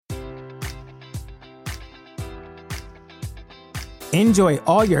Enjoy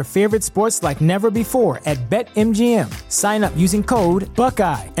all your favorite sports like never before at BetMGM. Sign up using code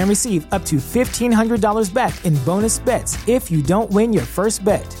Buckeye and receive up to $1,500 back in bonus bets if you don't win your first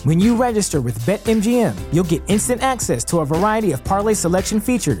bet. When you register with BetMGM, you'll get instant access to a variety of parlay selection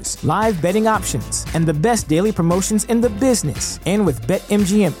features, live betting options, and the best daily promotions in the business. And with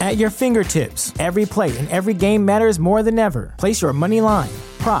BetMGM at your fingertips, every play and every game matters more than ever. Place your money line,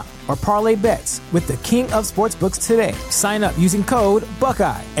 prop, or parlay bets with the king of sportsbooks today. Sign up using code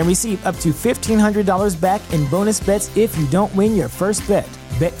Buckeye and receive up to $1,500 back in bonus bets if you don't win your first bet.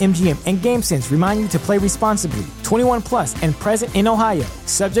 BetMGM and GameSense remind you to play responsibly. 21 plus and present in Ohio,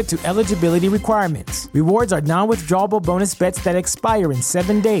 subject to eligibility requirements. Rewards are non-withdrawable bonus bets that expire in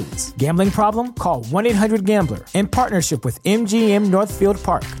 7 days. Gambling problem? Call 1-800-GAMBLER. In partnership with MGM Northfield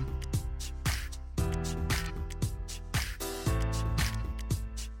Park.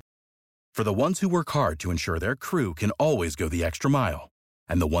 For the ones who work hard to ensure their crew can always go the extra mile,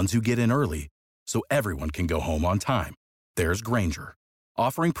 and the ones who get in early so everyone can go home on time, there's Grainger,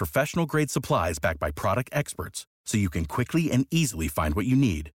 offering professional-grade supplies backed by product experts so you can quickly and easily find what you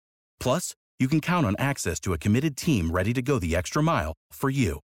need. Plus, you can count on access to a committed team ready to go the extra mile for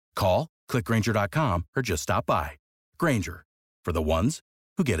you. Call, click Grainger.com, or just stop by. Grainger, for the ones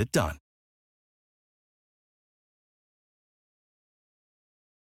who get it done.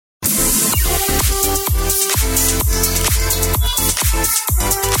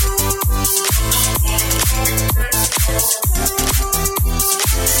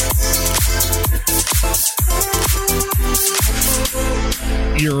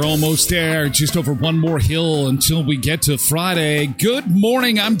 You're almost there. Just over one more hill until we get to Friday. Good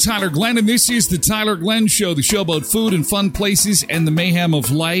morning. I'm Tyler Glenn, and this is the Tyler Glenn Show, the show about food and fun places and the mayhem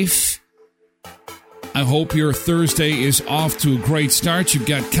of life. I hope your Thursday is off to a great start. You've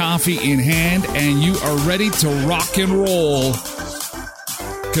got coffee in hand, and you are ready to rock and roll,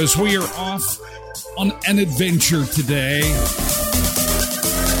 because we are off on an adventure today.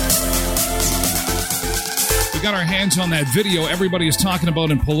 We got our hands on that video everybody is talking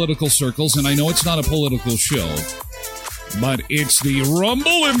about in political circles, and I know it's not a political show, but it's the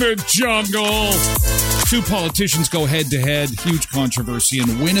Rumble in the Jungle. Two politicians go head-to-head, huge controversy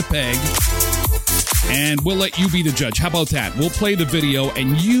in Winnipeg, and we'll let you be the judge. How about that? We'll play the video,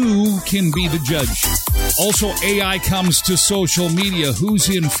 and you can be the judge. Also, AI comes to social media. Who's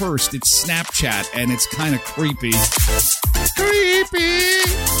in first? It's Snapchat, and it's kind of creepy. Creepy!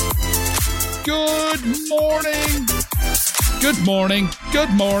 Good morning! Good morning! Good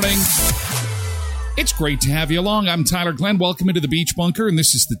morning! It's great to have you along. I'm Tyler Glenn. Welcome into the Beach Bunker, and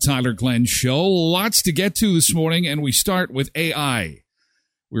this is the Tyler Glenn Show. Lots to get to this morning, and we start with AI.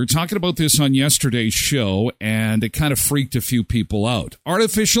 We were talking about this on yesterday's show, and it kind of freaked a few people out.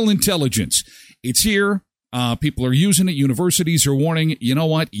 Artificial intelligence. It's here. People are using it. Universities are warning, you know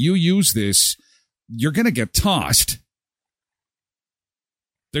what? You use this, you're going to get tossed.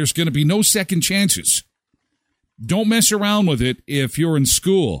 There's going to be no second chances. Don't mess around with it if you're in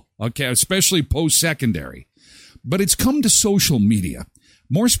school, okay, especially post-secondary. But it's come to social media,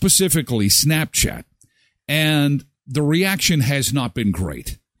 more specifically Snapchat, and the reaction has not been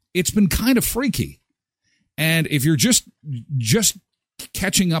great. It's been kind of freaky. And if you're just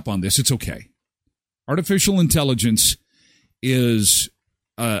catching up on this, it's okay. Artificial intelligence is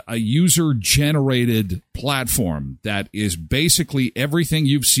a user-generated platform that is basically everything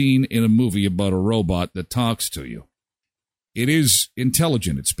you've seen in a movie about a robot that talks to you. It is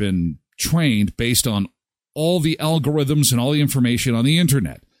intelligent. It's been trained based on all the algorithms and all the information on the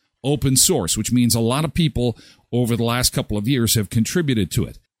internet. Open source, which means a lot of people over the last couple of years have contributed to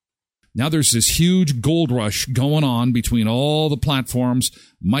it. Now there's this huge gold rush going on between all the platforms,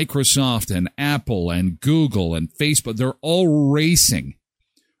 Microsoft and Apple and Google and Facebook. They're all racing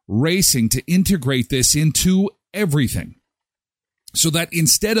to integrate this into everything. So that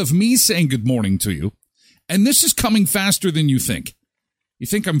instead of me saying good morning to you, and this is coming faster than you think. You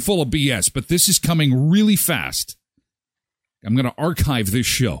think I'm full of BS, but this is coming really fast. I'm going to archive this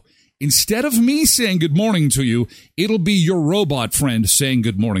show. Instead of me saying good morning to you, it'll be your robot friend saying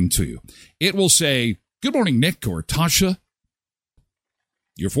good morning to you. It will say, good morning, Nick or Tasha.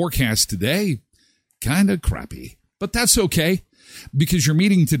 Your forecast today, kind of crappy. But that's okay, because your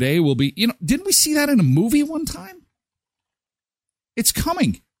meeting today will be, didn't we see that in a movie one time? It's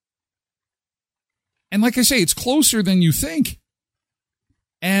coming. And like I say, it's closer than you think.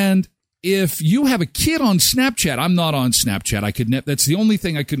 And if you have a kid on Snapchat, I'm not on Snapchat. That's the only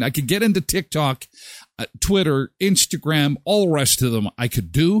thing I could get into TikTok, Twitter, Instagram, all the rest of them I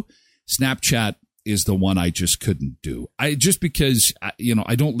could do. Snapchat is the one I just couldn't do. Because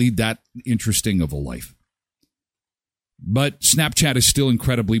I don't lead that interesting of a life. But Snapchat is still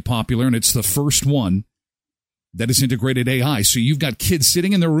incredibly popular, and it's the first one that has integrated AI. So you've got kids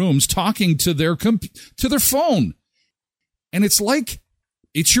sitting in their rooms talking to their phone. And it's like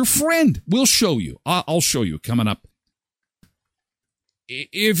it's your friend. We'll show you. I'll show you coming up.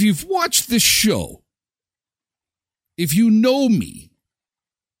 If you've watched this show, if you know me,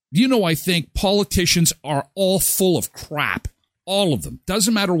 you know I think politicians are all full of crap. All of them.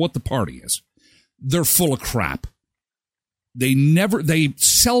 Doesn't matter what the party is. They're full of crap. They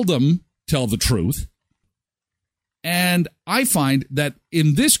seldom tell the truth. And I find that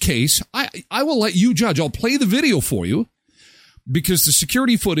in this case, I will let you judge. I'll play the video for you because the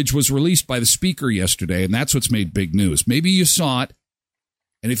security footage was released by the speaker yesterday, and that's what's made big news. Maybe you saw it,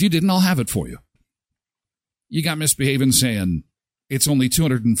 and if you didn't, I'll have it for you. You got misbehaving saying it's only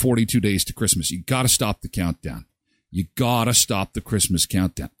 242 days to Christmas. You got to stop the countdown. You got to stop the Christmas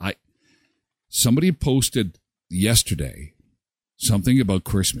countdown. Somebody posted yesterday something about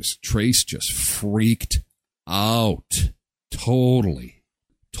Christmas. Trace just freaked out. Totally.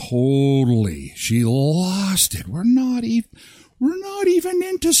 She lost it. We're not even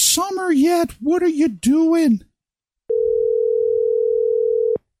into summer yet. What are you doing?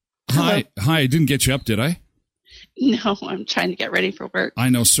 Hello. Hi. I didn't get you up, did I? No, I'm trying to get ready for work. I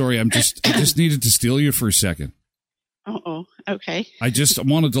know. Sorry. I just needed to steal you for a second. Oh, okay. I just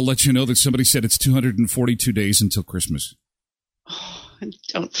wanted to let you know that somebody said it's 242 days until Christmas. Oh,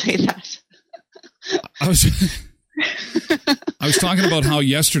 don't say that. I was talking about how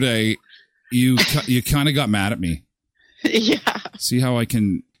yesterday you kind of got mad at me. Yeah. See how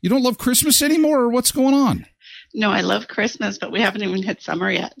you don't love Christmas anymore, or what's going on? No, I love Christmas, but we haven't even hit summer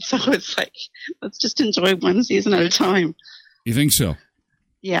yet. So it's like, let's just enjoy one season at a time. You think so?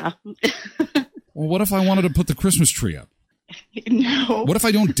 Yeah. Well, what if I wanted to put the Christmas tree up? No. What if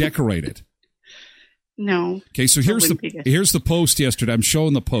I don't decorate it? No. Okay, so here's the post yesterday. I'm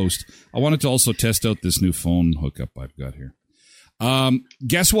showing the post. I wanted to also test out this new phone hookup I've got here.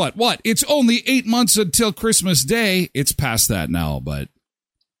 Guess what? What? It's only 8 months until Christmas Day. It's past that now, but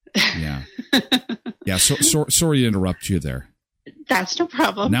yeah. Yeah, sorry to interrupt you there. That's no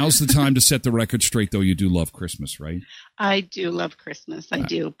problem. Now's the time to set the record straight, though. You do love Christmas, right? I do love Christmas. I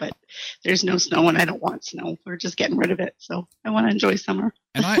do, but there's no snow and I don't want snow. We're just getting rid of it. So I want to enjoy summer.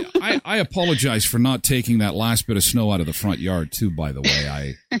 And I apologize for not taking that last bit of snow out of the front yard, too, by the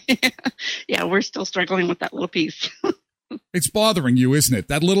way. Yeah, we're still struggling with that little piece. It's bothering you, isn't it?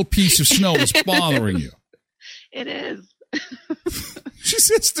 That little piece of snow is bothering you. It is. She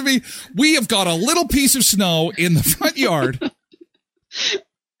says to me, we have got a little piece of snow in the front yard.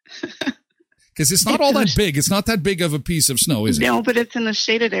 Because it's not all that big. It's not that big of a piece of snow, is it? No, but it's in a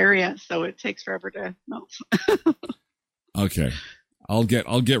shaded area, so it takes forever to melt. Okay. I'll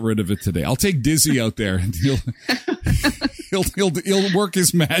get rid of it today. I'll take Dizzy out there and he'll work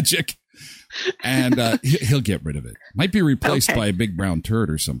his magic and he'll get rid of it. Might be replaced by a big brown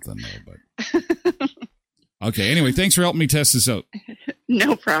turd or something though, but okay. Anyway, thanks for helping me test this out.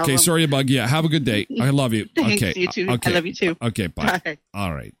 No problem. Okay, sorry to bug you. Have a good day. I love you. Thanks, okay. You too. Okay. I love you too. Okay, bye. Bye.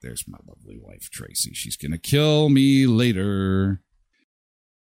 All right, there's my lovely wife, Tracy. She's going to kill me later.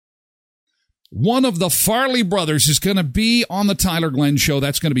 One of the Farley brothers is going to be on the Tyler Glenn Show.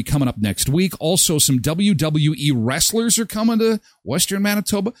 That's going to be coming up next week. Also, some WWE wrestlers are coming to Western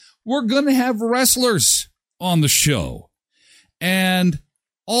Manitoba. We're going to have wrestlers on the show. And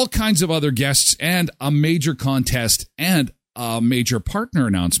all kinds of other guests and a major contest and a major partner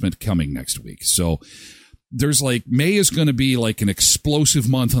announcement coming next week. So there's May is going to be like an explosive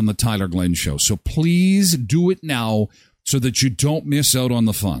month on the Tyler Glenn Show. So please do it now so that you don't miss out on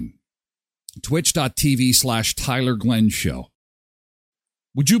the fun. Twitch.tv/Tyler Glenn Show.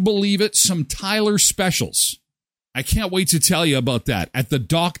 Would you believe it? Some Tyler specials. I can't wait to tell you about that at the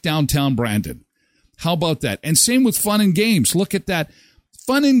Dock downtown Brandon. How about that? And same with Fun and Games. Look at that.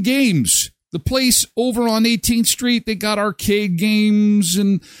 Fun and Games. The place over on 18th Street, they got arcade games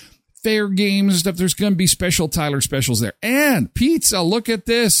and fair games and stuff. There's going to be special Tyler specials there. And pizza. Look at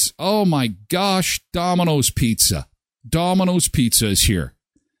this. Oh my gosh. Domino's Pizza. Domino's Pizza is here.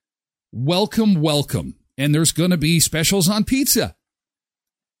 Welcome, welcome. And there's going to be specials on pizza.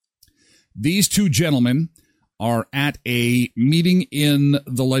 These two gentlemen are at a meeting in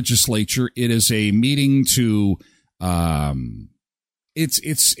the legislature. It is a meeting to, it's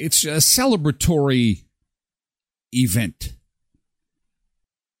a celebratory event.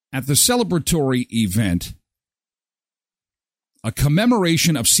 At the celebratory event, a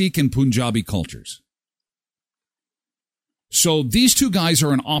commemoration of Sikh and Punjabi cultures. So these two guys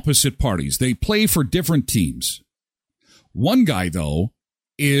are in opposite parties. They play for different teams. One guy, though,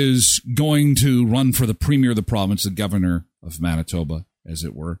 is going to run for the premier of the province, the governor of Manitoba, as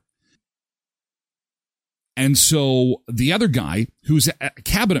it were. And so the other guy, who's a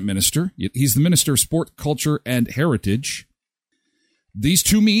cabinet minister, he's the Minister of Sport, Culture, and Heritage. These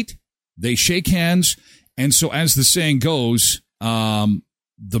two meet, they shake hands, and so as the saying goes,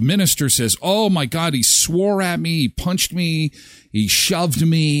 the minister says, oh my God, he swore at me, he punched me, he shoved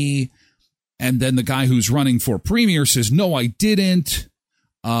me. And then the guy who's running for premier says, no, I didn't.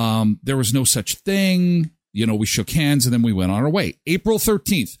 There was no such thing. You know, we shook hands and then we went on our way. April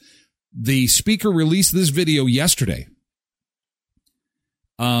 13th, the speaker released this video yesterday.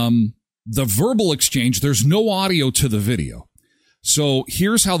 The verbal exchange, there's no audio to the video. So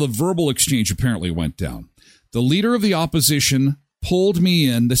here's how the verbal exchange apparently went down. The leader of the opposition pulled me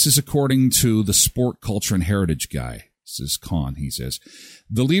in. This is according to the Sport, Culture, and Heritage guy. This is Khan, he says.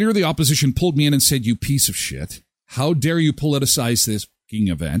 The leader of the opposition pulled me in and said, you piece of shit. How dare you politicize this fucking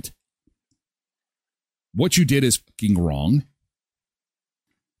event? What you did is fucking wrong.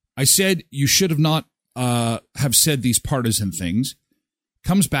 I said you should have not have said these partisan things.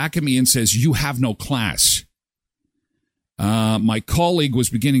 Comes back at me and says, you have no class. My colleague was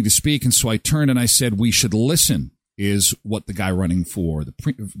beginning to speak, and so I turned and I said, we should listen, is what the guy running for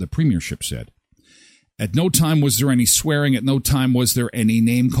the premiership said. At no time was there any swearing. At no time was there any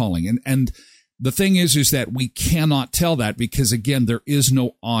name calling. And the thing is that we cannot tell that because, again, there is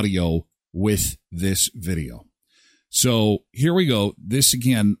no audio with this video. So here we go. This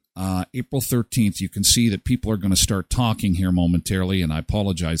again, April 13th, you can see that people are going to start talking here momentarily. And I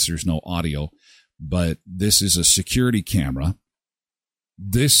apologize, there's no audio, but this is a security camera.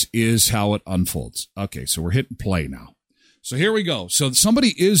 This is how it unfolds. Okay, so we're hitting play now. So here we go. So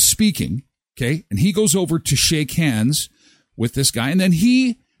somebody is speaking, okay, and he goes over to shake hands with this guy, and then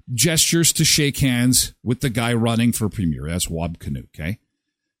he gestures to shake hands with the guy running for premier. That's Wab Kinew, okay?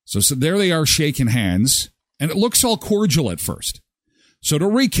 So there they are shaking hands, and it looks all cordial at first. So to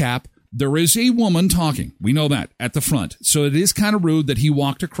recap, there is a woman talking. We know that at the front. So it is kind of rude that he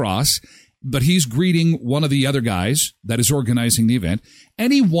walked across, but he's greeting one of the other guys that is organizing the event,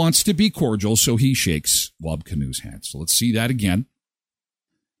 and he wants to be cordial, so he shakes Wab Kinew's hand. So let's see that again.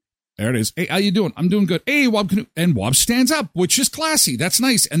 There it is. Hey, how you doing? I'm doing good. Hey, Wab Kinew. And Wab stands up, which is classy. That's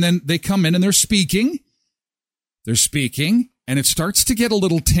nice. And then they come in and they're speaking. And it starts to get a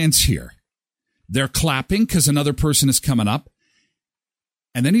little tense here. They're clapping because another person is coming up.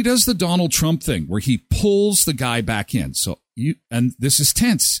 And then he does the Donald Trump thing where he pulls the guy back in. And this is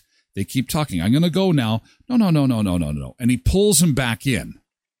tense. They keep talking. I'm going to go now. No. And he pulls him back in.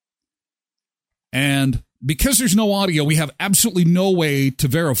 And because there's no audio, we have absolutely no way to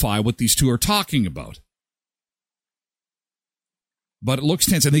verify what these two are talking about. But it looks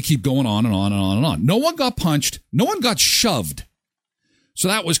tense, and they keep going on and on and on and on. No one got punched. No one got shoved. So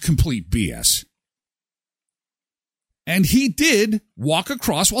that was complete BS. And he did walk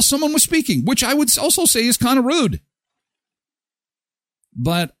across while someone was speaking, which I would also say is kind of rude.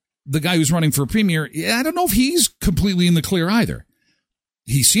 But the guy who's running for premier, I don't know if he's completely in the clear either.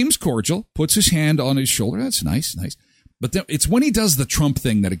 He seems cordial, puts his hand on his shoulder. That's nice. But then it's when he does the Trump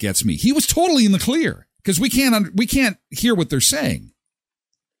thing that it gets me. He was totally in the clear because we can't hear what they're saying.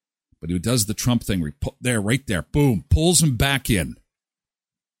 But he does the Trump thing right there, boom, pulls him back in.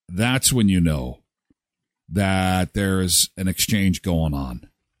 That's when you know that there's an exchange going on.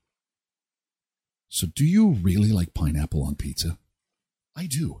 So do you really like pineapple on pizza? I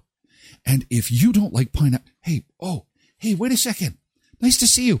do. And if you don't like pineapple, hey, wait a second. Nice to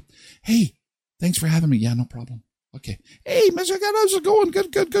see you. Hey, thanks for having me. Yeah, no problem. Okay. Hey, Mr. God, how's it going?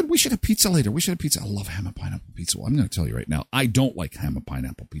 Good. We should have pizza later. I love ham and pineapple pizza. Well, I'm going to tell you right now, I don't like ham and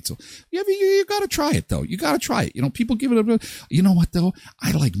pineapple pizza. You got to try it, though. You got to try it. You know, people give it a... You know what, though?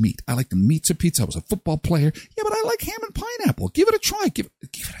 I like meat. I like the meats of pizza. I was a football player. Yeah, but I like ham and pineapple. Give it a try. Give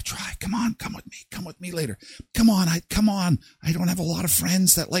it a try. Come on. Come with me later. Come on. I don't have a lot of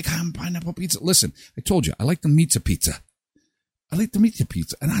friends that like ham and pineapple pizza. Listen, I told you, I like the meats of pizza.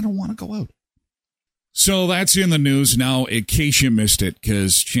 And I don't want to go out. So that's in the news now, in case you missed it,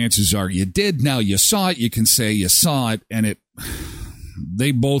 because chances are you did. Now you saw it. You can say you saw it, and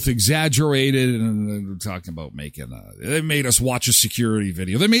they both exaggerated, and they're talking about they made us watch a security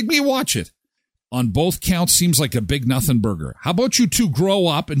video. They made me watch it. On both counts, seems like a big nothing burger. How about you two grow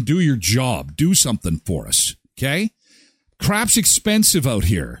up and do your job? Do something for us, okay? Crap's expensive out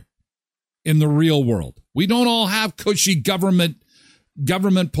here in the real world. We don't all have cushy government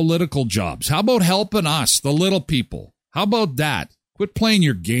political jobs. How about helping us, the little people? How about that? Quit playing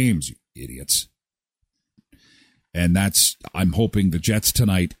your games, you idiots. And I'm hoping the Jets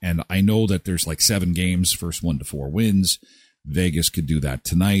tonight, and I know that there's like 7 games, first 1 to 4 wins. Vegas could do that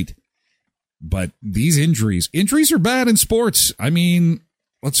tonight. But these injuries are bad in sports. I mean,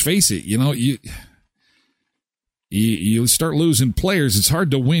 let's face it, you start losing players, it's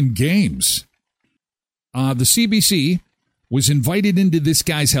hard to win games. The CBC was invited into this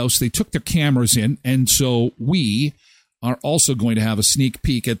guy's house. They took their cameras in, and so we are also going to have a sneak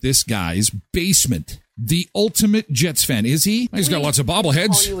peek at this guy's basement. The ultimate Jets fan. Is he? He's got lots of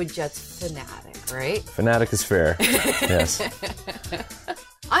bobbleheads. Call you a Jets fanatic, right? Fanatic is fair. Yes.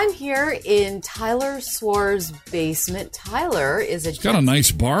 I'm here in Tyler Swar's basement. Tyler is a Jets got a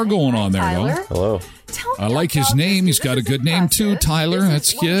nice bar going on there, Tyler. though. Hello. Tell me I like his name. He's got a good name, too, Tyler.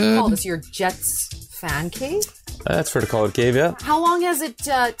 That's what do you call good. this, your Jets fan cave? That's fair to call it cave, yeah. How long has it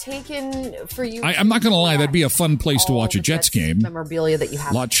taken for you? I'm not going to lie. That'd be a fun place to watch a Jets game. Memorabilia that you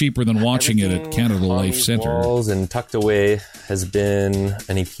have. A lot cheaper than watching it at Canada Life Center. Walls and tucked away has been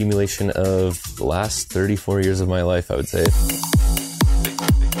an accumulation of the last 34 years of my life, I would say.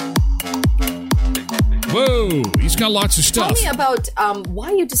 Whoa, he's got lots of stuff. Tell me about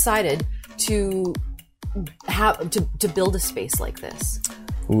why you decided to build a space like this.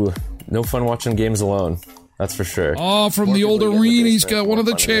 Ooh, no fun watching games alone. That's for sure. Oh, from More the old people get in arena, the he's basement, got one of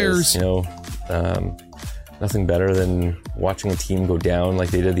the more fun it is. chairs. Nothing better than watching a team go down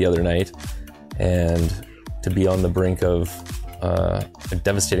like they did the other night, and to be on the brink of a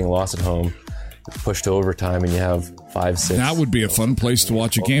devastating loss at home, pushed to overtime, and you have 5-6. That would be a fun place to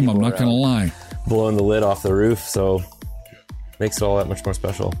watch a game, I'm not going to lie. Blowing the lid off the roof, so makes it all that much more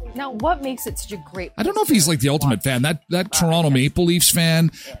special. Now, what makes it such a great? I don't know if he's like the ultimate fan. That Toronto Maple Leafs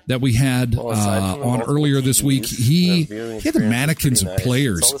fan that we had on earlier this week, he had the mannequins of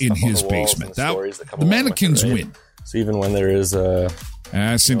players in his basement. The mannequins win. So even when there is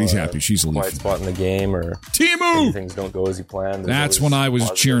Cindy's happy. She's a quiet Leaf. spot in the game, or Timu! things don't go as you planned. That's when I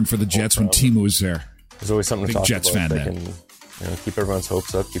was cheering for the Jets when Timu was there. There's always something to Big talk Jets about fan that then. can keep everyone's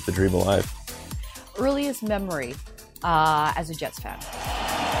hopes up, keep the dream alive. Earliest memory as a Jets fan?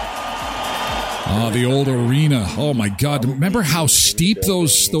 The old arena. Oh my God! Remember how steep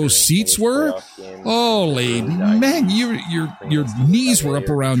those seats were? Holy man, your knees were up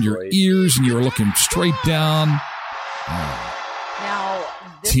around your ears, and you were looking straight down. Now,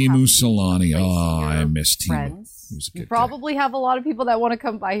 Timu Solani. Oh, I miss Timu. Friends. He was a good You probably have a lot of people that want to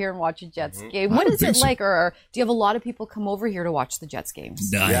come by here and watch a Jets game. I What don't is it think so. like, or do you have a lot of people come over here to watch the Jets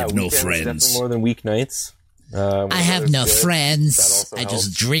games? I have no weekends, friends. Definitely more than weeknights. I have no friends. I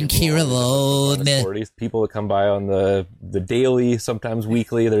just drink here alone. People that come by on the daily, sometimes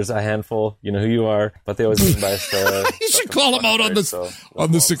weekly. There's a handful. You know who you are, but they always come by. You should call him out on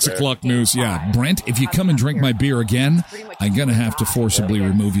the 6 o'clock news. Yeah, Brent, if you come and drink my beer again, I'm gonna have to forcibly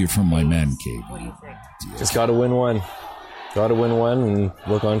remove you from my man cave. What do you think? Just got to win one. Got to win one and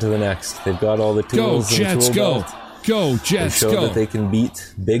look on to the next. They've got all the Go tools. Jets, in the tool go! belt. Go They Jets, showed go! that they can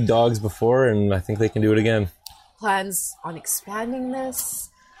beat big dogs before, and I think they can do it again. Plans on expanding this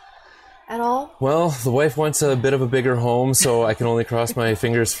at all? Well, the wife wants a bit of a bigger home, so I can only cross my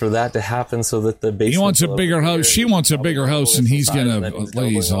fingers for that to happen, so that the basement. He wants a bigger house. She wants a bigger house, and he's gonna.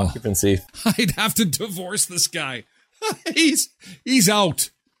 He's all. Occupancy. I'd have to divorce this guy. He's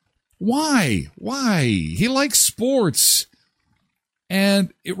out. Why? He likes sports,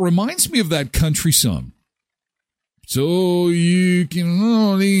 and it reminds me of that country song. So you can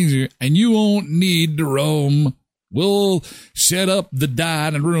all easier, and you won't need to roam. We'll set up the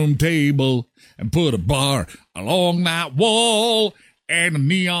dining room table and put a bar along that wall and a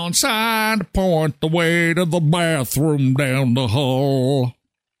neon sign to point the way to the bathroom down the hall.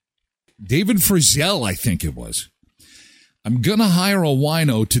 David Frizzell, I think it was. I'm going to hire a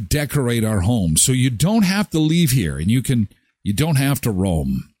wino to decorate our home so you don't have to leave here and you don't have to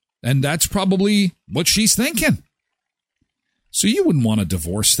roam. And that's probably what she's thinking. So you wouldn't want to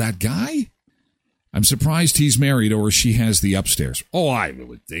divorce that guy? I'm surprised he's married or she has the upstairs. Oh, I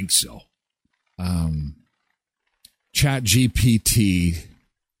would think so. Chat GPT,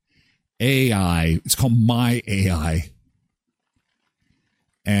 AI, it's called My AI.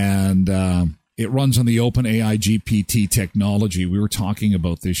 And it runs on the open AI GPT technology. We were talking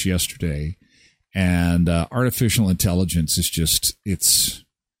about this yesterday. And artificial intelligence is just, it's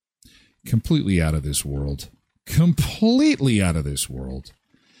completely out of this world. Completely out of this world.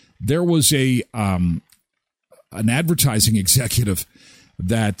 There was an advertising executive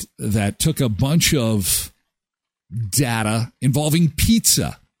that took a bunch of data involving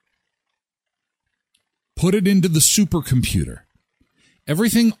pizza, put it into the supercomputer.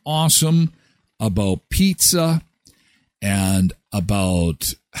 Everything awesome about pizza and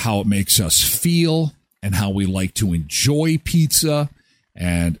about how it makes us feel and how we like to enjoy pizza.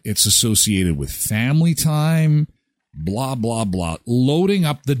 And it's associated with family time, blah, blah, blah, loading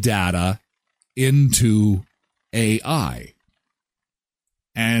up the data into AI.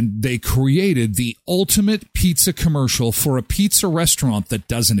 And they created the ultimate pizza commercial for a pizza restaurant that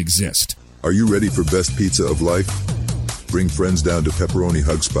doesn't exist. Are you ready for best pizza of life? Bring friends down to Pepperoni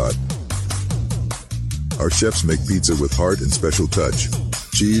Hug Spot. Our chefs make pizza with heart and special touch.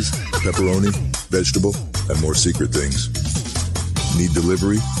 Cheese, pepperoni, vegetable, and more secret things. Need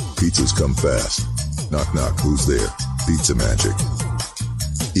delivery? Pizzas come fast. Knock, knock, who's there? Pizza magic.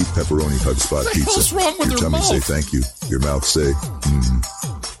 Eat Pepperoni Hug Spot pizza. What's wrong with your your tummy mouth? say thank you. Your mouth say,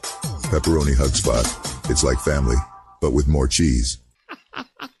 Pepperoni Hug Spot. It's like family, but with more cheese.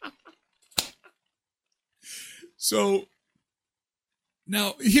 So,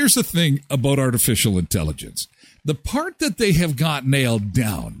 now, here's the thing about artificial intelligence. The part that they have got nailed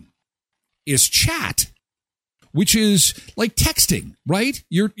down is chat, which is like texting, right?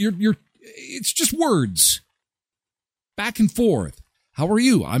 It's just words. Back and forth. How are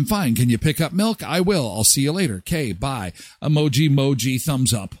you? I'm fine. Can you pick up milk? I will. I'll see you later. Okay, bye. Emoji,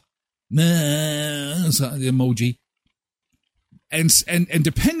 thumbs up. Emoji. And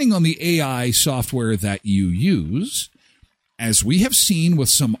depending on the AI software that you use, as we have seen with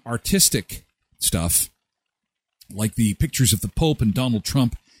some artistic stuff, like the pictures of the Pope and Donald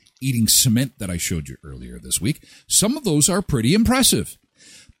Trump eating cement that I showed you earlier this week, some of those are pretty impressive.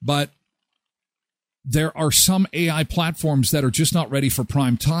 But there are some AI platforms that are just not ready for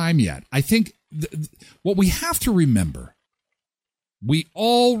prime time yet. I think what we have to remember, we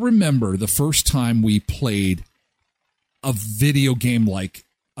all remember the first time we played a video game like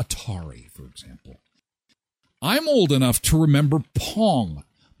Atari, for example. I'm old enough to remember Pong.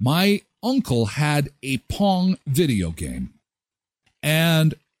 My uncle had a Pong video game.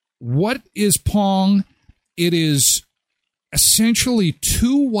 And what is Pong? It is essentially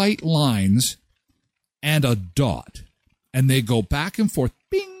two white lines and a dot. And they go back and forth.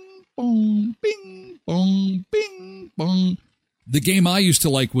 Bing, bong, bing, bong, bing, bong. The game I used to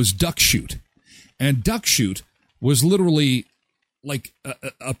like was Duck Shoot. And Duck Shoot was literally like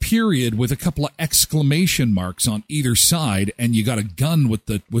a period with a couple of exclamation marks on either side, and you got a gun with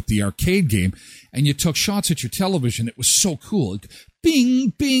the arcade game, and you took shots at your television. It was so cool.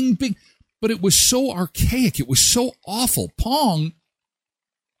 Bing, bing, bing. But it was so archaic. It was so awful. Pong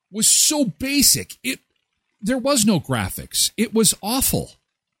was so basic. There was no graphics. It was awful.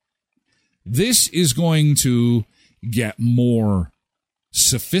 This is going to get more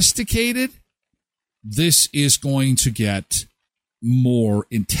sophisticated. This is going to get more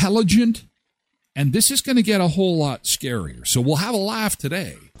intelligent, and this is going to get a whole lot scarier. So we'll have a laugh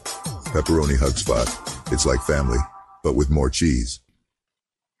today. Pepperoni Hug Spot. It's like family, but with more cheese.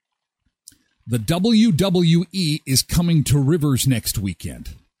 The WWE is coming to Rivers next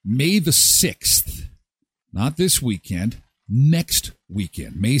weekend, May the 6th. Not this weekend, next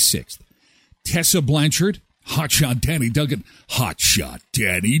weekend, May 6th. Tessa Blanchard, Hotshot Danny Duggan,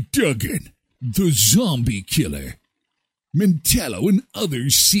 the zombie killer, Mentello, and other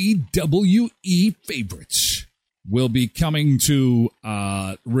CWE favorites will be coming to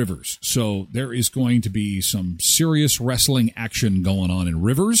Rivers. So there is going to be some serious wrestling action going on in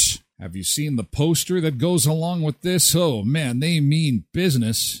Rivers. Have you seen the poster that goes along with this? Oh, man, they mean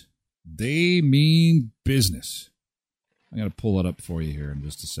business. They mean business. I'm going to pull it up for you here in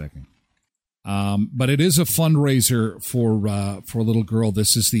just a second. But it is a fundraiser for a little girl.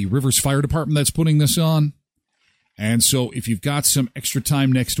 This is the Rivers Fire Department that's putting this on. And so if you've got some extra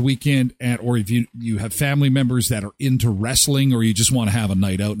time next weekend, or if you have family members that are into wrestling, or you just want to have a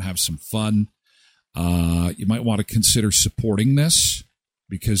night out and have some fun, you might want to consider supporting this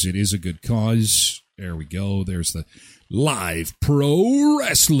because it is a good cause. There we go. There's the live pro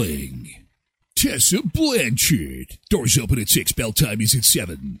wrestling. Tessa Blanchard. Doors open at 6. Bell time is at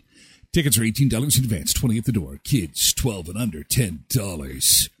 7. Tickets are $18 in advance, $20 at the door. Kids 12 and under,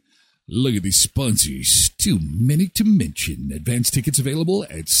 $10. Look at these sponsors. Too many to mention. Advance tickets available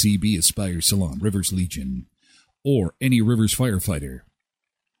at CB Aspire Salon, Rivers Legion, or any Rivers firefighter.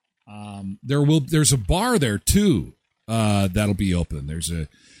 There's a bar there too. That'll be open. The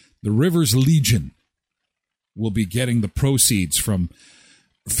Rivers Legion will be getting the proceeds from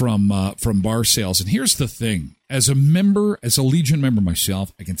bar sales. And here's the thing: as a Legion member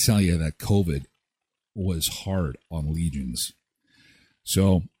myself, I can tell you that COVID was hard on Legions.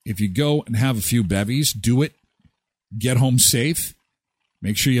 So if you go and have a few bevies, do it. Get home safe.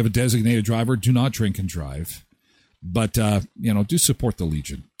 Make sure you have a designated driver. Do not drink and drive. But, do support the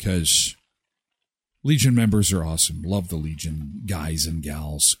Legion, because Legion members are awesome. Love the Legion guys and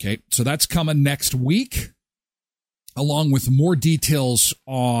gals. Okay, so that's coming next week, along with more details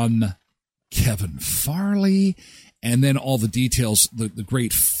on Kevin Farley And then all the details, the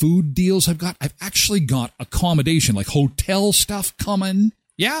great food deals I've actually got accommodation, like hotel stuff coming.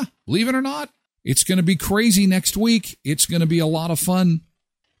 Yeah, believe it or not, it's going to be crazy next week. It's going to be a lot of fun.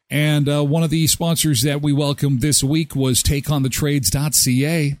 And one of the sponsors that we welcomed this week was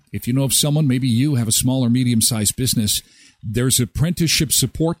takeonthetrades.ca. If you know of someone, maybe you have a small or medium-sized business, there's apprenticeship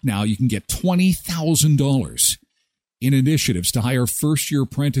support now. You can get $20,000 in initiatives to hire first-year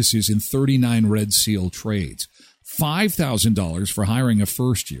apprentices in 39 Red Seal trades. $5,000 for hiring a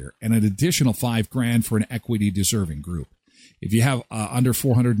first year and an additional $5,000 for an equity deserving group. If you have under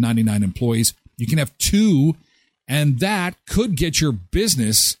 499 employees, you can have 2, and that could get your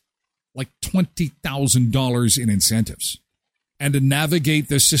business like $20,000 in incentives. And to navigate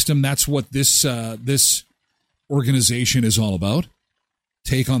this system, that's what this organization is all about.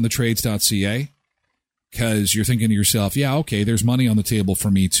 Takeonthetrades.ca. Because you're thinking to yourself, yeah, okay, there's money on the table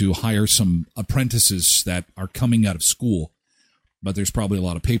for me to hire some apprentices that are coming out of school, but there's probably a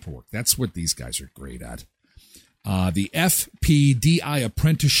lot of paperwork. That's what these guys are great at. The FPDI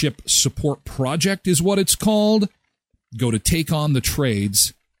Apprenticeship Support Project is what it's called. Go to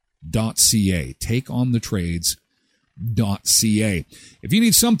takeonthetrades.ca. Takeonthetrades.ca. If you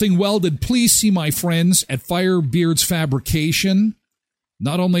need something welded, please see my friends at Firebeards Fabrication.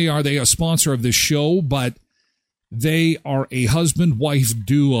 Not only are they a sponsor of this show, but they are a husband-wife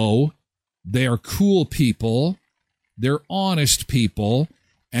duo. They are cool people. They're honest people.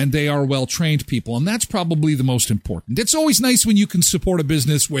 And they are well-trained people. And that's probably the most important. It's always nice when you can support a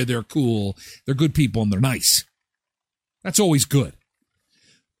business where they're cool, they're good people, and they're nice. That's always good.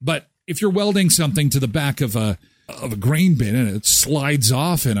 But if you're welding something to the back of a grain bin and it slides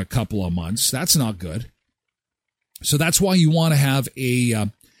off in a couple of months, that's not good. So that's why you want to have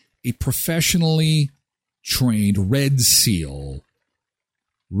a professionally trained Red Seal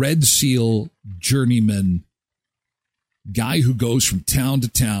journeyman guy who goes from town to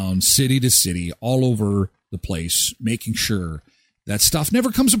town, city to city, all over the place, making sure that stuff never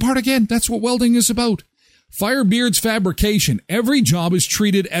comes apart again. That's what welding is about. Firebeards Fabrication. Every job is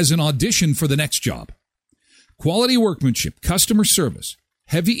treated as an audition for the next job. Quality workmanship, customer service,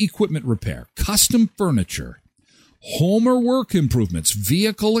 heavy equipment repair, custom furniture, home or work improvements,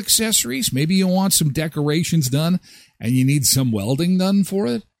 vehicle accessories. Maybe you want some decorations done and you need some welding done for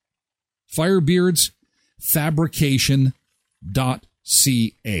it. Firebeards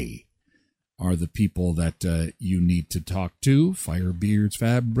Fabrication.ca are the people that you need to talk to.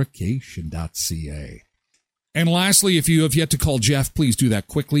 Firebeardsfabrication.ca. And lastly, if you have yet to call Jeff, please do that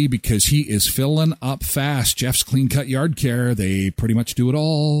quickly because he is filling up fast. Jeff's Clean Cut Yard Care. They pretty much do it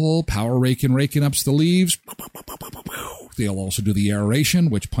all. Power raking up the leaves. They'll also do the aeration,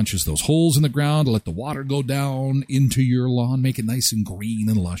 which punches those holes in the ground to let the water go down into your lawn, make it nice and green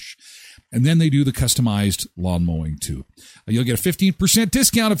and lush. And then they do the customized lawn mowing too. You'll get a 15%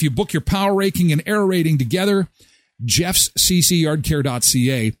 discount if you book your power raking and aerating together. Jeff's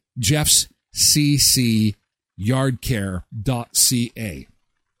CCYardCare.ca. Jeff's CCYardCare.ca.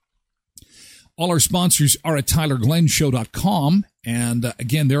 All our sponsors are at TylerGlennShow.com. And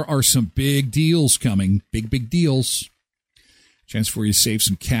again, there are some big deals coming. Big deals. Chance for you to save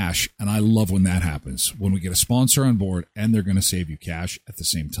some cash. And I love when that happens. When we get a sponsor on board and they're going to save you cash at the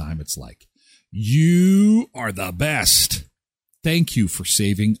same time. It's like, you are the best. Thank you for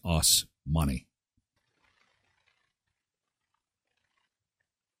saving us money.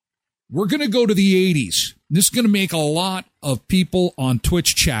 We're going to go to the 80s. This is going to make a lot of people on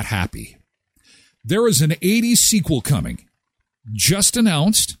Twitch chat happy. There is an 80s sequel coming. Just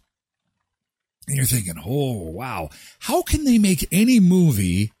announced. And you're thinking, oh, wow. How can they make any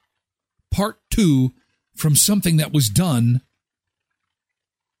movie part 2 from something that was done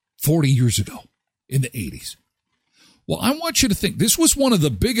 40 years ago in the 80s? Well, I want you to think this was one of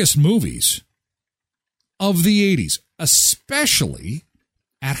the biggest movies of the 80s, especially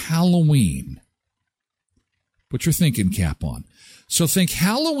at Halloween. Put your thinking cap on. So think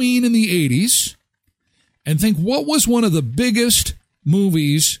Halloween in the 80s and think what was one of the biggest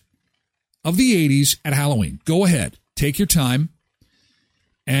movies of the 80s at Halloween. Go ahead. Take your time.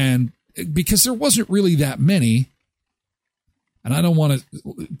 And because there wasn't really that many, and I don't want to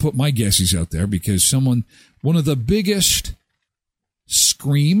put my guesses out there because one of the biggest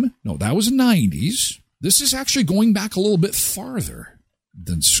Scream, no, that was 90s. This is actually going back a little bit farther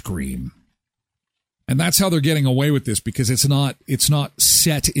than Scream. And that's how they're getting away with this because it's not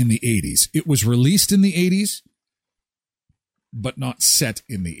set in the 80s. It was released in the 80s, but not set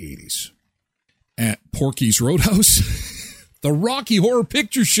in the 80s. At Porky's Roadhouse, the Rocky Horror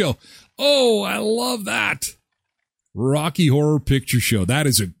Picture Show. Oh, I love that. Rocky Horror Picture Show. That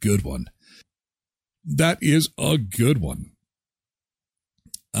is a good one. That is a good one.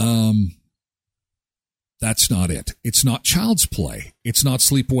 That's not it. It's not Child's Play. It's not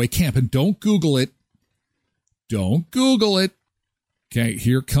Sleepaway Camp. And don't Google it. Don't Google it. Okay,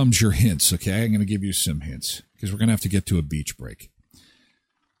 here comes your hints, okay? I'm going to give you some hints because we're going to have to get to a beach break.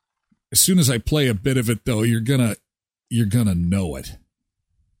 As soon as I play a bit of it, though, you're gonna know it.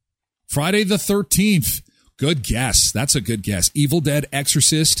 Friday the 13th. Good guess. That's a good guess. Evil Dead,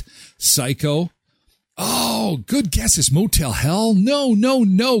 Exorcist, Psycho. Oh, good guesses. Motel Hell.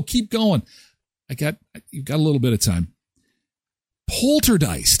 No. Keep going. You've got a little bit of time.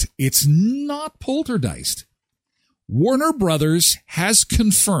 Poltergeist. It's not Poltergeist. Warner Brothers has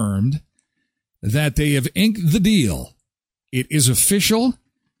confirmed that they have inked the deal. It is official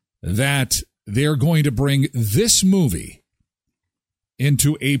that they're going to bring this movie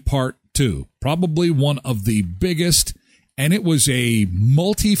into a part 2. Probably one of the biggest, and it was a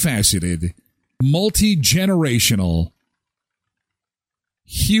multifaceted, multi-generational,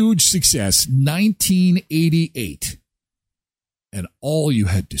 huge success, 1988. And all you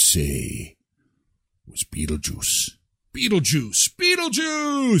had to say was Beetlejuice.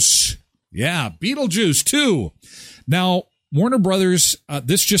 Beetlejuice! Yeah, Beetlejuice 2. Now, Warner Brothers,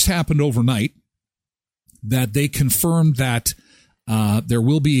 this just happened overnight, that they confirmed that there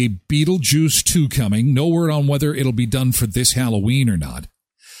will be a Beetlejuice 2 coming. No word on whether it'll be done for this Halloween or not.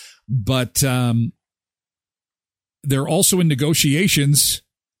 But they're also in negotiations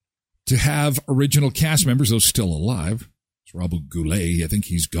to have original cast members, those still alive. It's Robert Goulet. I think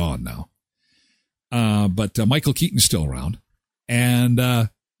he's gone now. But Michael Keaton's still around. And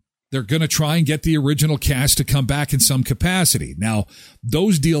they're going to try and get the original cast to come back in some capacity. Now,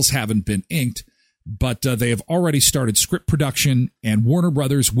 those deals haven't been inked, but they have already started script production, and Warner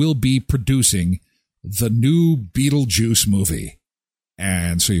Brothers will be producing the new Beetlejuice movie.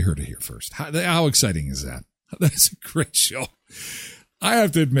 And so you heard it here first. How exciting is that? That's a great show. I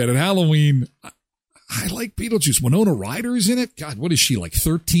have to admit, at Halloween, I like Beetlejuice. Winona Ryder is in it. God, what is she, like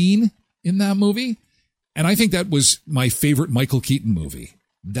 13 in that movie? And I think that was my favorite Michael Keaton movie.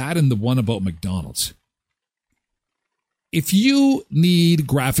 That and the one about McDonald's. If you need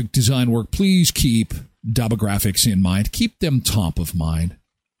graphic design work, please keep Daba Graphics in mind. Keep them top of mind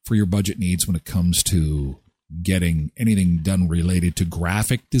for your budget needs when it comes to getting anything done related to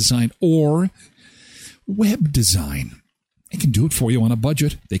graphic design or web design. They can do it for you on a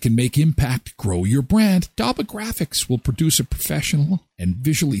budget. They can make impact, grow your brand. Daba Graphics will produce a professional and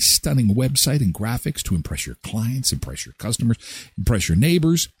visually stunning website and graphics to impress your clients, impress your customers, impress your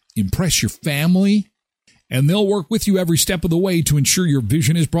neighbors, impress your family. And they'll work with you every step of the way to ensure your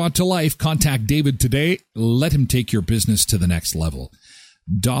vision is brought to life. Contact David today. Let him take your business to the next level.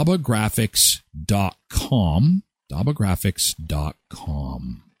 DabaGraphics.com.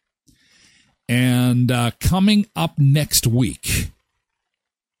 DabaGraphics.com. And coming up next week,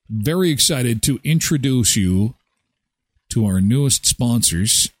 very excited to introduce you to our newest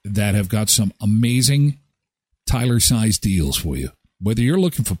sponsors that have got some amazing Tyler-sized deals for you. Whether you're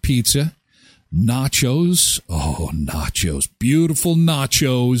looking for pizza, nachos, beautiful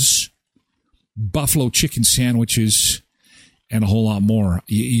nachos, buffalo chicken sandwiches, and a whole lot more.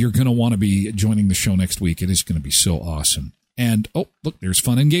 You're going to want to be joining the show next week. It is going to be so awesome. And, oh, look, there's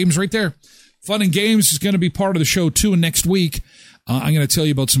Fun and Games right there. Fun and Games is going to be part of the show, too, and next week. I'm going to tell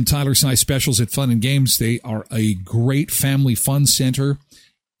you about some Tyler-size specials at Fun and Games. They are a great family fun center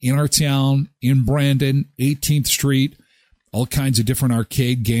in our town, in Brandon, 18th Street. All kinds of different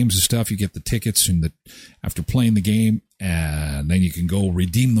arcade games and stuff. You get the tickets after playing the game, and then you can go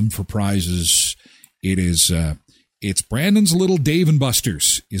redeem them for prizes. It's Brandon's little Dave and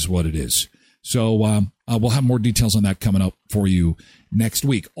Buster's is what it is. So we'll have more details on that coming up for you next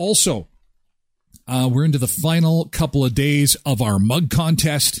week. Also, we're into the final couple of days of our mug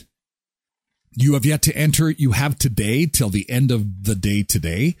contest. You have yet to enter. You have today till the end of the day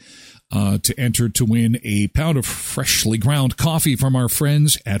today to enter to win a pound of freshly ground coffee from our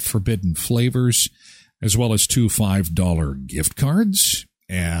friends at Forbidden Flavors, as well as 2 $5 gift cards.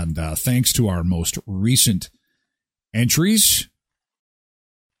 And thanks to our most recent entries,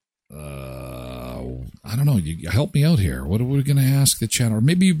 I don't know, you help me out here. What are we going to ask the chat? Or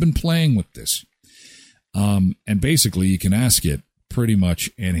maybe you've been playing with this. And basically, you can ask it pretty much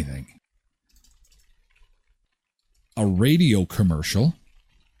anything. A radio commercial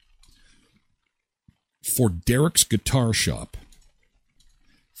for Derek's Guitar Shop.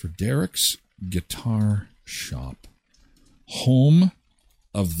 For Derek's Guitar Shop. Home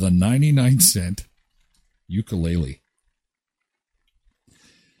of the 99-cent ukulele.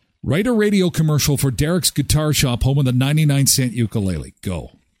 Write a radio commercial for Derek's Guitar Shop, home of the 99-cent ukulele.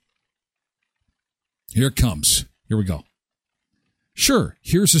 Go. Here it comes. Here we go. Sure,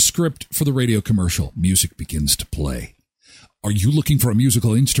 here's a script for the radio commercial. Music begins to play. Are you looking for a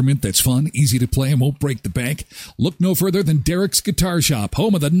musical instrument that's fun, easy to play, and won't break the bank? Look no further than Derek's Guitar Shop,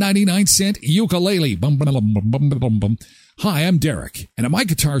 home of the 99-cent ukulele. Bum, bum, bum, bum, bum, bum, bum. Hi, I'm Derek, and at my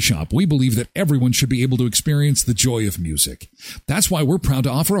guitar shop, we believe that everyone should be able to experience the joy of music. That's why we're proud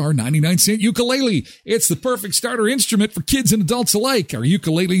to offer our 99-cent ukulele. It's the perfect starter instrument for kids and adults alike. Our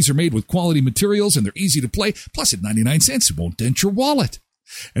ukuleles are made with quality materials, and they're easy to play. Plus, at 99 cents, it won't dent your wallet.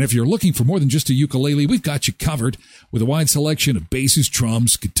 And if you're looking for more than just a ukulele, we've got you covered with a wide selection of basses,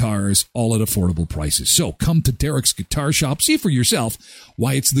 drums, guitars, all at affordable prices. So come to Derek's Guitar Shop, see for yourself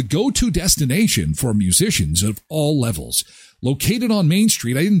why it's the go-to destination for musicians of all levels. Located on Main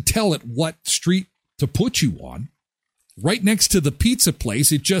Street, I didn't tell it what street to put you on. Right next to the pizza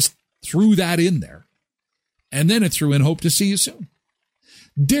place, it just threw that in there. And then it threw in hope to see you soon.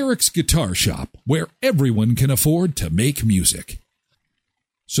 Derek's Guitar Shop, where everyone can afford to make music.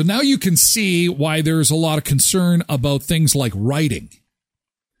 So now you can see why there's a lot of concern about things like writing.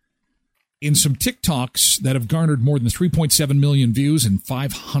 In some TikToks that have garnered more than 3.7 million views and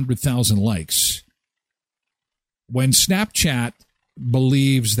 500,000 likes, when Snapchat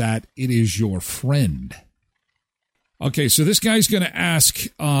believes that it is your friend. Okay, so this guy's going to ask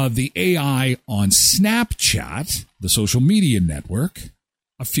the AI on Snapchat, the social media network,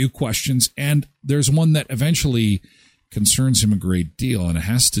 a few questions, and there's one that eventually concerns him a great deal, and it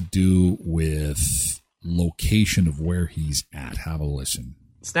has to do with location of where he's at. Have a listen.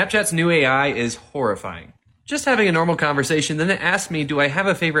 Snapchat's new AI is horrifying. Just having a normal conversation, then it asked me, do I have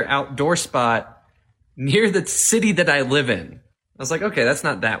a favorite outdoor spot near the city that I live in? I was like, okay, that's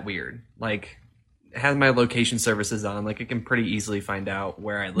not that weird. Like, it has my location services on. Like, it can pretty easily find out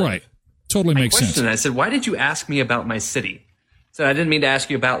where I live. Right. Totally makes sense. I said, why did you ask me about my city? So I didn't mean to ask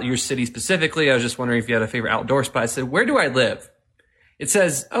you about your city specifically. I was just wondering if you had a favorite outdoor spot. I said, where do I live? It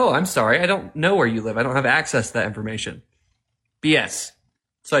says, oh, I'm sorry. I don't know where you live. I don't have access to that information. BS.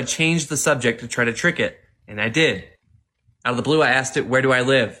 So I changed the subject to try to trick it. And I did. Out of the blue, I asked it, where do I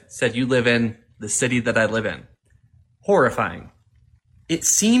live? It said, you live in the city that I live in. Horrifying. It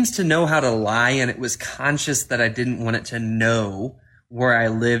seems to know how to lie, and it was conscious that I didn't want it to know where I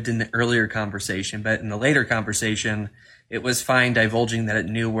lived in the earlier conversation. But in the later conversation, it was fine divulging that it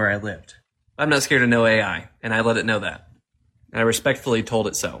knew where I lived. I'm not scared of no AI, and I let it know that. And I respectfully told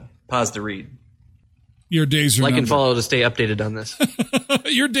it so. Pause to read. Your days are like numbered. and follow to stay updated on this.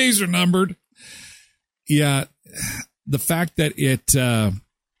 Your days are numbered. Yeah, the fact that it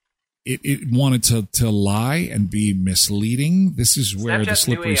wanted to lie and be misleading, this is where Snapchat's the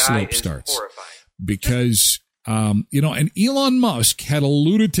slippery slope starts. Because, and Elon Musk had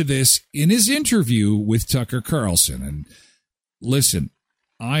alluded to this in his interview with Tucker Carlson. And listen,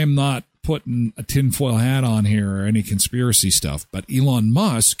 I am not putting a tinfoil hat on here or any conspiracy stuff, but Elon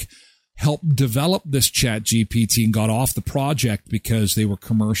Musk helped develop this Chat GPT and got off the project because they were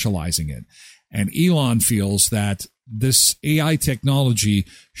commercializing it. And Elon feels that this AI technology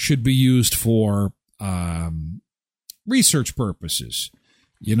should be used for research purposes.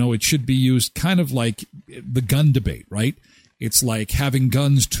 You know, it should be used kind of like the gun debate, right? It's like having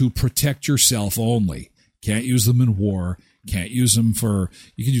guns to protect yourself only. Can't use them in war. Can't use them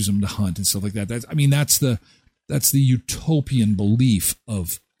you can use them to hunt and stuff like that. That's the utopian belief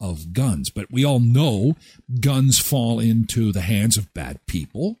of guns. But we all know guns fall into the hands of bad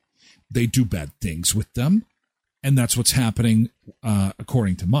people. They do bad things with them. And that's what's happening,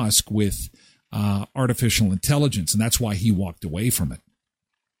 according to Musk, with artificial intelligence. And that's why he walked away from it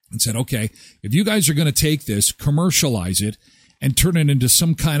and said, okay, if you guys are going to take this, commercialize it, and turn it into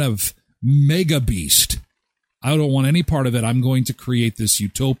some kind of mega beast, I don't want any part of it. I'm going to create this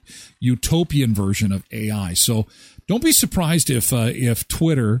utopian version of AI. So don't be surprised if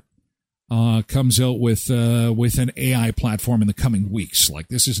Twitter comes out with an AI platform in the coming weeks. Like,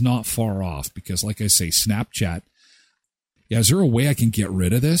 this is not far off because, like I say, Snapchat. Yeah, is there a way I can get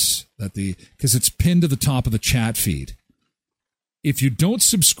rid of this? Because it's pinned to the top of the chat feed. If you don't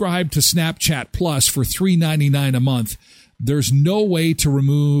subscribe to Snapchat Plus for $3.99 a month, there's no way to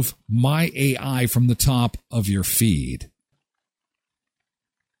remove My AI from the top of your feed.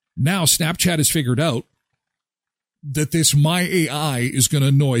 Now, Snapchat has figured out that this My AI is going to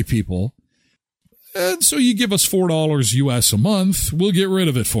annoy people. And so you give us $4 US a month, we'll get rid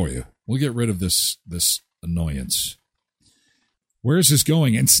of it for you. We'll get rid of this annoyance. Where is this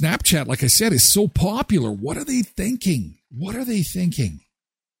going? And Snapchat, like I said, is so popular. What are they thinking?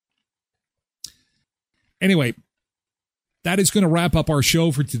 Anyway, that is going to wrap up our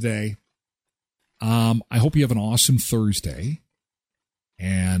show for today. I hope you have an awesome Thursday.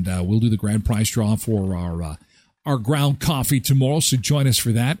 And we'll do the grand prize draw for our ground coffee tomorrow. So join us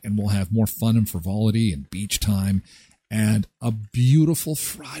for that, and we'll have more fun and frivolity and beach time. And a beautiful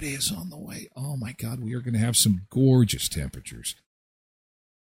Friday is on the way. Oh, my God, we are going to have some gorgeous temperatures.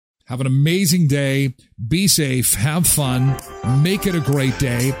 Have an amazing day. Be safe. Have fun. Make it a great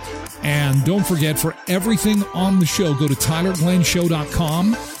day. And don't forget, for everything on the show, go to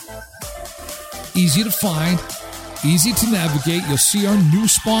TylerGlennShow.com. Easy to find. Easy to navigate. You'll see our new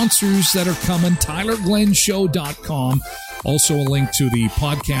sponsors that are coming. TylerGlennShow.com. Also a link to the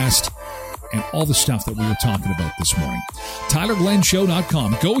podcast and all the stuff that we were talking about this morning.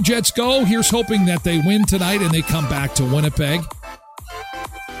 TylerGlennShow.com. Go Jets, go. Here's hoping that they win tonight and they come back to Winnipeg.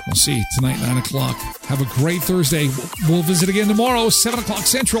 We'll see you tonight, 9 o'clock. Have a great Thursday. We'll visit again tomorrow, 7 o'clock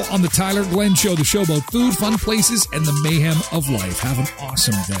Central on the Tyler Glenn Show, the show about food, fun places, and the mayhem of life. Have an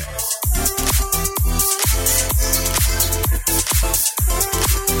awesome day.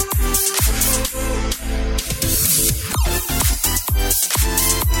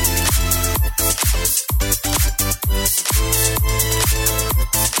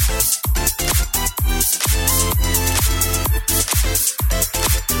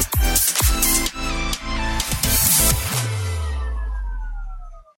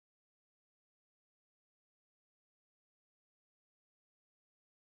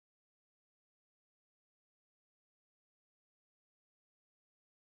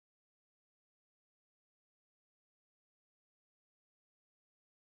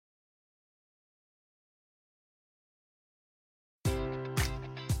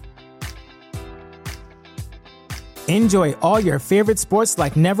 Enjoy all your favorite sports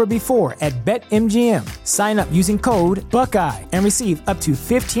like never before at BetMGM. Sign up using code Buckeye and receive up to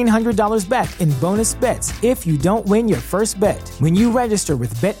 $1,500 back in bonus bets if you don't win your first bet. When you register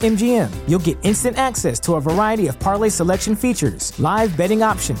with BetMGM, you'll get instant access to a variety of parlay selection features, live betting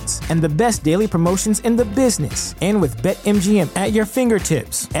options, and the best daily promotions in the business. And with BetMGM at your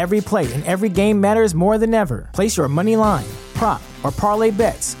fingertips, every play and every game matters more than ever. Place your money line, prop, or parlay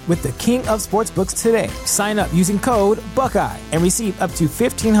bets with the king of sportsbooks today. Sign up using code Buckeye and receive up to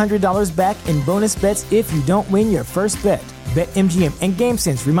 $1,500 back in bonus bets if you don't win your first bet. BetMGM and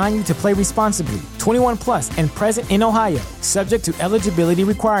GameSense remind you to play responsibly. 21 plus and present in Ohio, subject to eligibility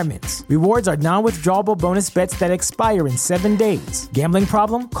requirements. Rewards are non-withdrawable bonus bets that expire in 7 days. Gambling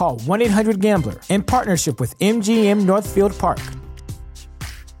problem? Call 1-800-GAMBLER in partnership with MGM Northfield Park.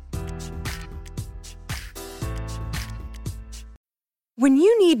 When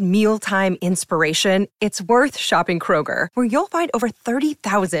you need mealtime inspiration, it's worth shopping Kroger, where you'll find over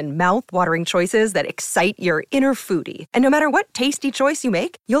 30,000 mouth-watering choices that excite your inner foodie. And no matter what tasty choice you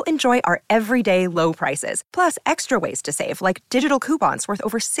make, you'll enjoy our everyday low prices, plus extra ways to save, like digital coupons worth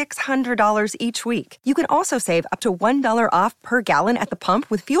over $600 each week. You can also save up to $1 off per gallon at the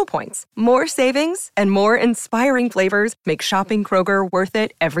pump with fuel points. More savings and more inspiring flavors make shopping Kroger worth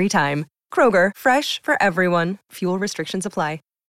it every time. Kroger, fresh for everyone. Fuel restrictions apply.